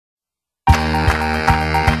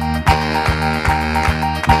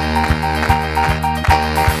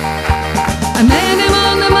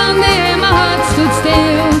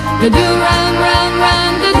The do run, run,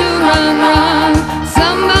 run, the do run, run.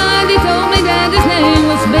 Somebody told me that his name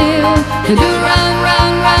was Bill. The do run,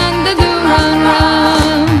 run, run, the do run,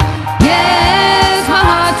 run. Yes, my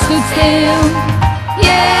heart stood still.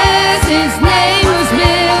 Yes, his name was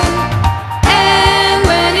Bill. And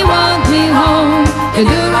when he walked me home, the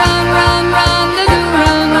do run, run, run, the do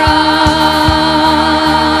run, run.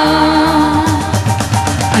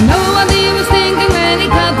 I know what he was thinking when he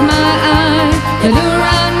caught my eye. The do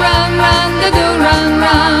run, run, run, the do run,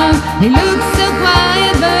 run. He looked so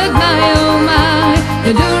quiet, but my oh my.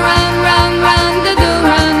 The do run, run, run, the do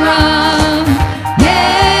run, run.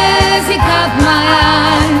 Yes, he caught my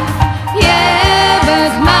eye. Yeah,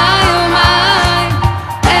 but my oh my.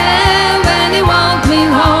 And when he walked me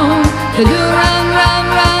home, the do run, run,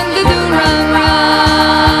 run, the do run, run.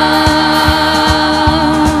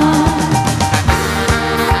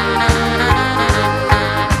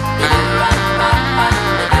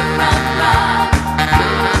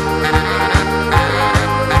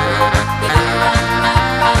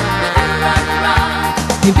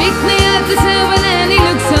 He picked me at the 7 and he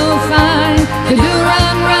looked so fine. The do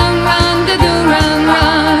run, run, run, the do run,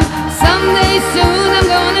 run. Someday soon I'm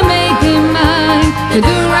gonna make him mine. The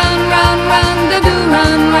do run, run, run, the do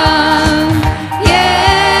run, run.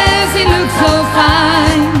 Yes, he looks so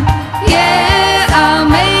fine. Yeah, I'll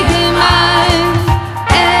make him mine.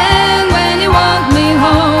 And when he walked me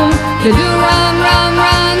home, the do run, run,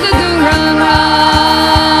 run, the do run, run.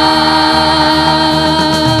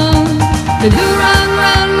 The do run,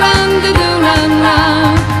 run, run, the do run,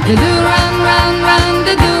 run. The do run, run, run,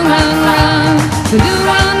 the do run, run. The do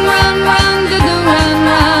run, run, run, the do run,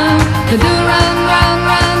 run. The do run, run,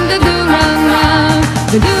 run, the do run, run.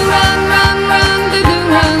 The do run, run, run, the do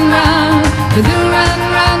run, run. The do run,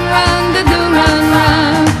 run, run, the do run,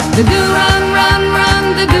 run. The do run, run, run,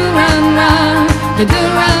 the do run, run. The do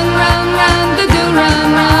run, run, run, the do run,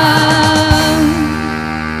 run.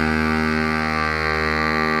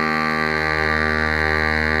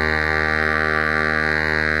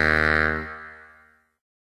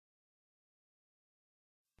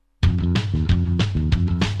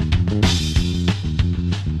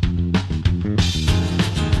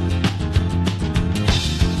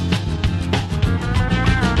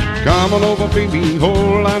 Come on over, baby,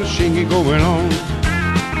 whole lot of singing going on.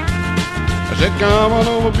 I said, come on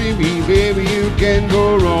over, baby, baby, you can't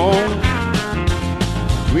go wrong.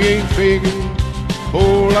 We ain't faking,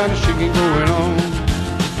 whole lot of singing going on.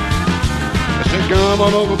 I said, come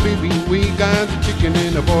on over, baby, we got the chicken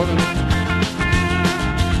in the bottom.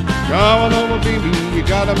 Come on over, baby, you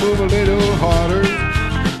gotta move a little harder.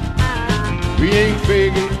 We ain't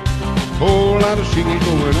faking, whole lot of singing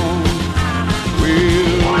going on.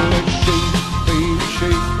 Well, let's shake, baby,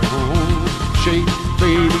 shake, shake,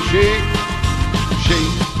 baby, shake,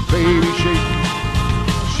 shake, baby, shake,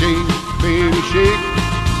 shake, baby, shake.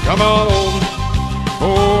 Come on over,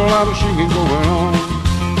 whole lot of singing going on.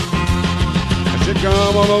 I said,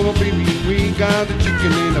 come on over, baby, we got the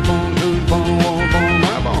chicken in the bone, who's bone, bone,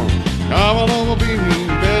 my bone. Come on over, baby, you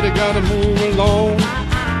better gotta move along.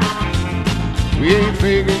 We ain't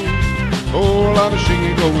figuring, whole lot of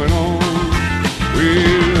singing going on.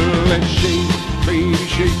 Well, let's shake, baby,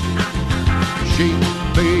 shake, shake,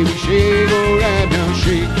 baby, shake, go right now,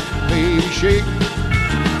 shake, baby, shake,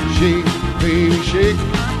 shake, baby, shake.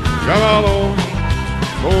 Come on on,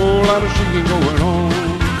 whole lot of singing going on.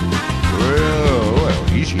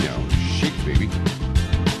 Well, easy now, shake, baby.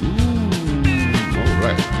 All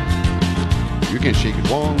right. You can shake it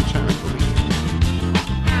one time for me.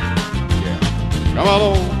 Yeah. Come on,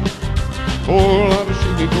 whole lot of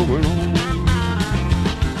singing going on.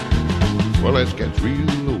 Well, let's get real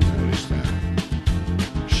low now this time.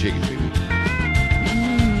 Shake it, baby.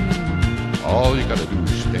 All you gotta do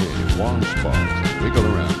is stand in one spot and wiggle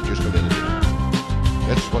around just a little bit.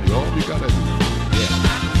 That's all you gotta do. Yeah.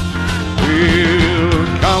 Well,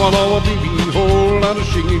 come on over, baby, whole lot of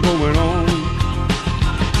singing going on.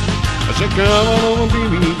 I said, come on over,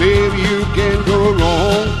 baby, you can't go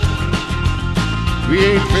wrong. We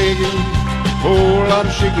ain't faking, whole lot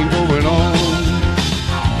of shaking going on.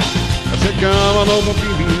 I said, come on over,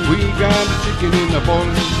 baby, we got the chicken in the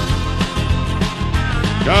boiler.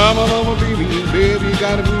 Come on over, baby, you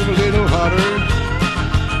gotta move a little harder.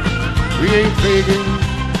 We ain't faking,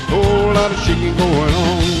 whole lot of shaking going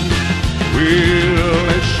on. Well,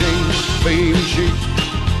 let's shake, baby, shake,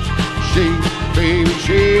 shake, baby,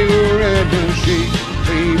 shake, right now, shake,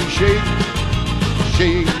 baby, shake,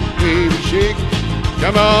 shake, baby, shake.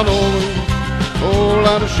 Come on over, whole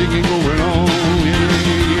lot of shaking going on.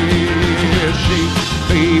 Yeah, shake,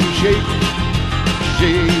 baby, shake,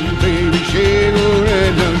 shake, baby, shake,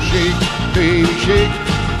 right now, shake, baby, shake.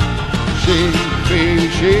 Shake, baby,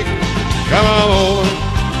 shake. Come on over.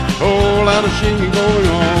 Whole lot of shaking going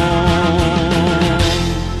on.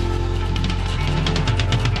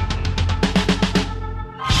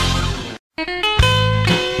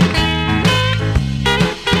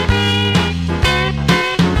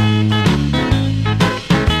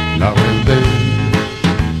 Now and then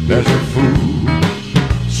there's a fool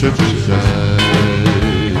such as I.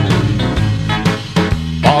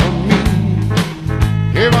 Pardon me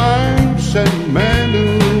if I'm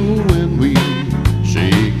sentimental when we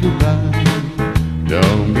say goodbye.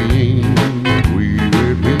 Don't be angry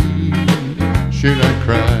with me, should I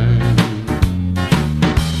cry?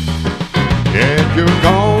 Yet you're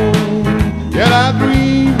gone, yet I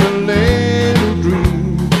dream a little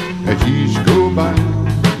dream as years go by.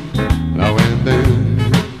 Now and then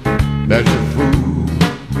there's a fool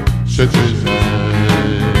such as I.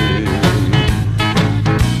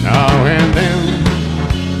 Now and then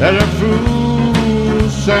there's a fool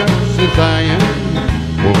such as I am.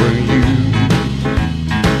 For you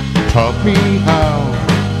taught me how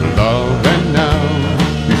to love, and now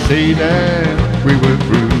you say that we were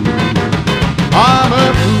through. I'm a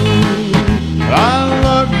fool, I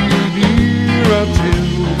love you dear until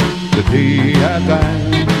the day I die.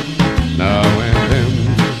 Now and then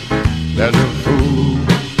there's a fool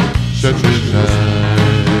such as I.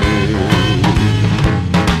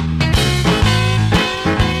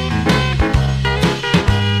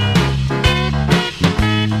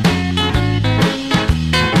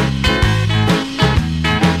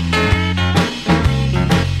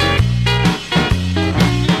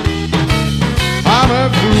 I'm a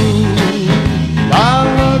fool, I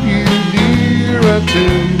love you dear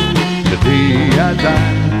until the day I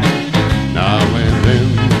die. Now and then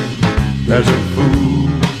there's a fool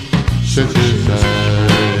such as I.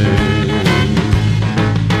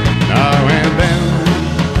 Now and then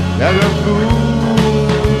there's a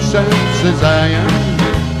fool such as I am.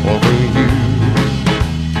 Over you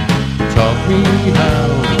taught me how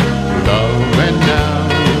to love, and now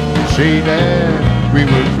say that we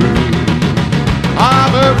were through.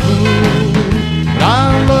 I'm a fool, but I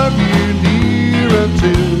love you dear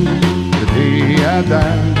until the day I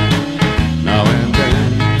die. Now and then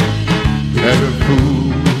there's a fool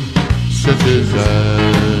such as I.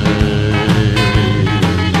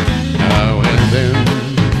 Now and then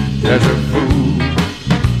there's a fool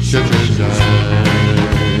such as I.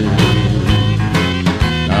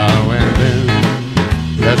 Now and then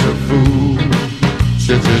there's a fool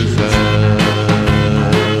such as I.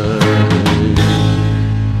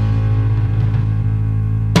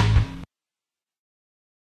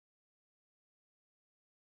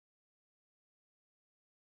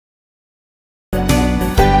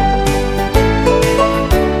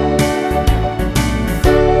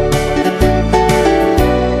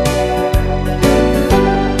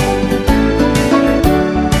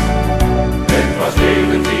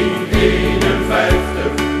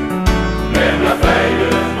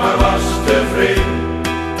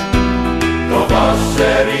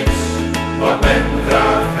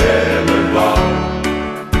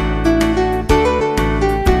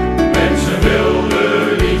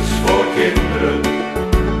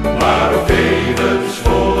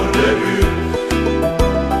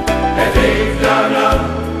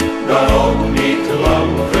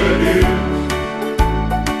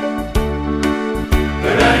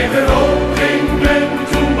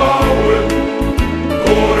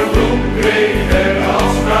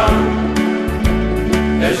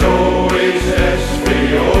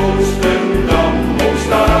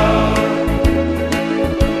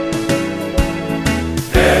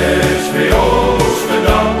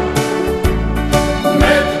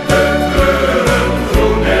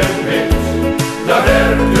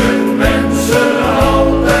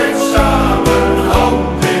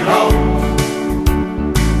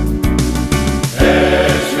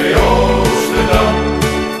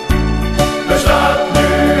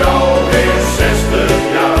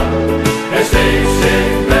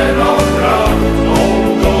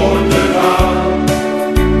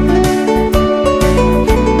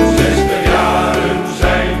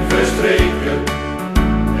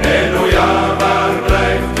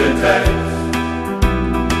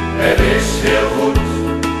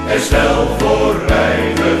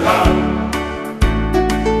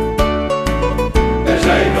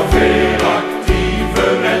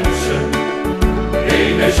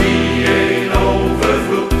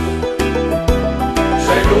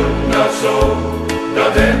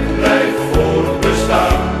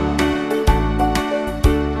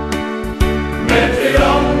 Met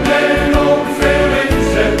elan en ook veel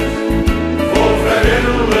inzet voor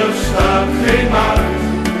vrijwilligers.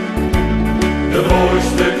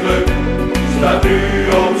 staat nu